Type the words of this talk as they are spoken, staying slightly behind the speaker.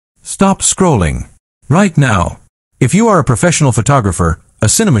Stop scrolling. Right now. If you are a professional photographer, a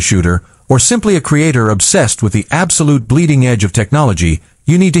cinema shooter, or simply a creator obsessed with the absolute bleeding edge of technology,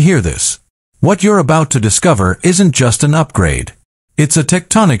 you need to hear this. What you're about to discover isn't just an upgrade. It's a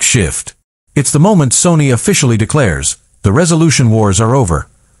tectonic shift. It's the moment Sony officially declares, the resolution wars are over.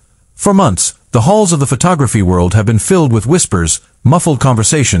 For months, the halls of the photography world have been filled with whispers, muffled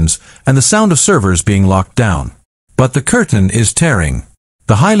conversations, and the sound of servers being locked down. But the curtain is tearing.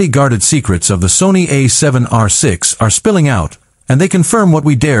 The highly guarded secrets of the Sony A7R6 are spilling out, and they confirm what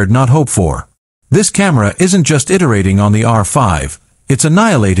we dared not hope for. This camera isn't just iterating on the R5, it's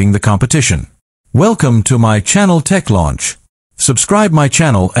annihilating the competition. Welcome to my channel Tech Launch. Subscribe my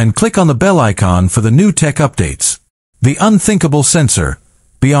channel and click on the bell icon for the new tech updates. The unthinkable sensor,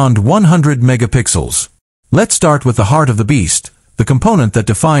 beyond 100 megapixels. Let's start with the heart of the beast, the component that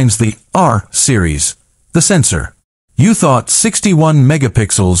defines the R series, the sensor. You thought 61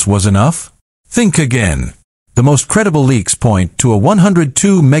 megapixels was enough? Think again. The most credible leaks point to a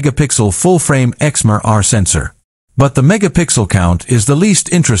 102 megapixel full-frame XR sensor. But the megapixel count is the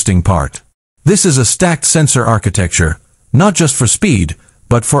least interesting part. This is a stacked sensor architecture, not just for speed,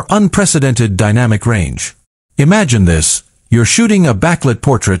 but for unprecedented dynamic range. Imagine this, you're shooting a backlit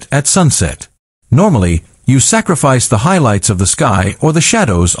portrait at sunset. Normally, you sacrifice the highlights of the sky or the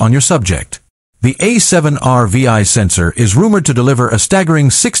shadows on your subject. The A7R VI sensor is rumored to deliver a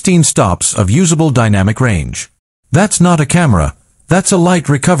staggering 16 stops of usable dynamic range. That's not a camera, that's a light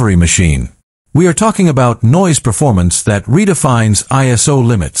recovery machine. We are talking about noise performance that redefines ISO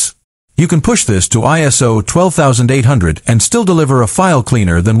limits. You can push this to ISO 12800 and still deliver a file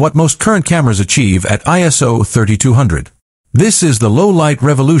cleaner than what most current cameras achieve at ISO 3200. This is the low-light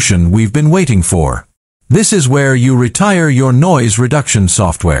revolution we've been waiting for. This is where you retire your noise reduction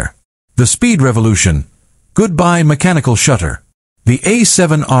software. The speed revolution. Goodbye mechanical shutter. The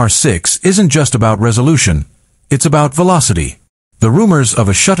A7R6 isn't just about resolution, it's about velocity. The rumors of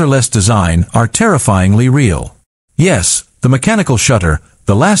a shutterless design are terrifyingly real. Yes, the mechanical shutter,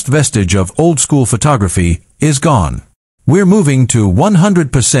 the last vestige of old-school photography, is gone. We're moving to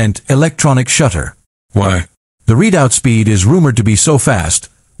 100% electronic shutter. Why? The readout speed is rumored to be so fast,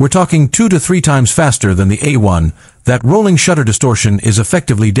 we're talking 2 to 3 times faster than the A1, that rolling shutter distortion is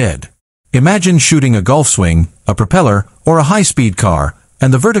effectively dead. Imagine shooting a golf swing, a propeller, or a high-speed car,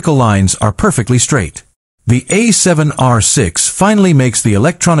 and the vertical lines are perfectly straight. The A7R6 finally makes the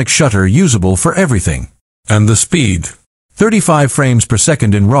electronic shutter usable for everything. And the speed? 35 frames per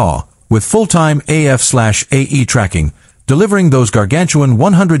second in RAW, with full-time AF/AE tracking, delivering those gargantuan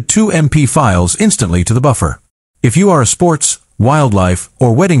 102 MP files instantly to the buffer. If you are a sports, wildlife,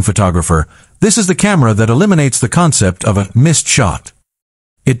 or wedding photographer, this is the camera that eliminates the concept of a missed shot.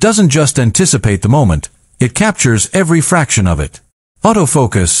 It doesn't just anticipate the moment, it captures every fraction of it.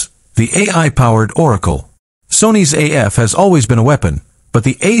 Autofocus, the AI-powered oracle. Sony's AF has always been a weapon, but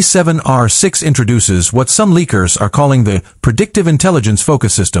the A7R6 introduces what some leakers are calling the Predictive Intelligence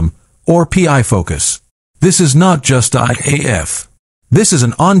Focus System, or PI focus. This is not just AF. This is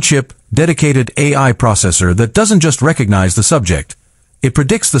an on-chip, dedicated AI processor that doesn't just recognize the subject. It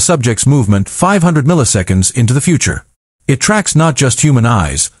predicts the subject's movement 500 milliseconds into the future. It tracks not just human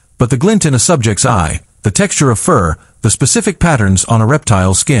eyes, but the glint in a subject's eye, the texture of fur, the specific patterns on a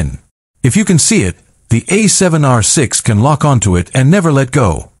reptile's skin. If you can see it, the A7R6 can lock onto it and never let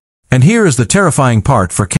go. And here is the terrifying part for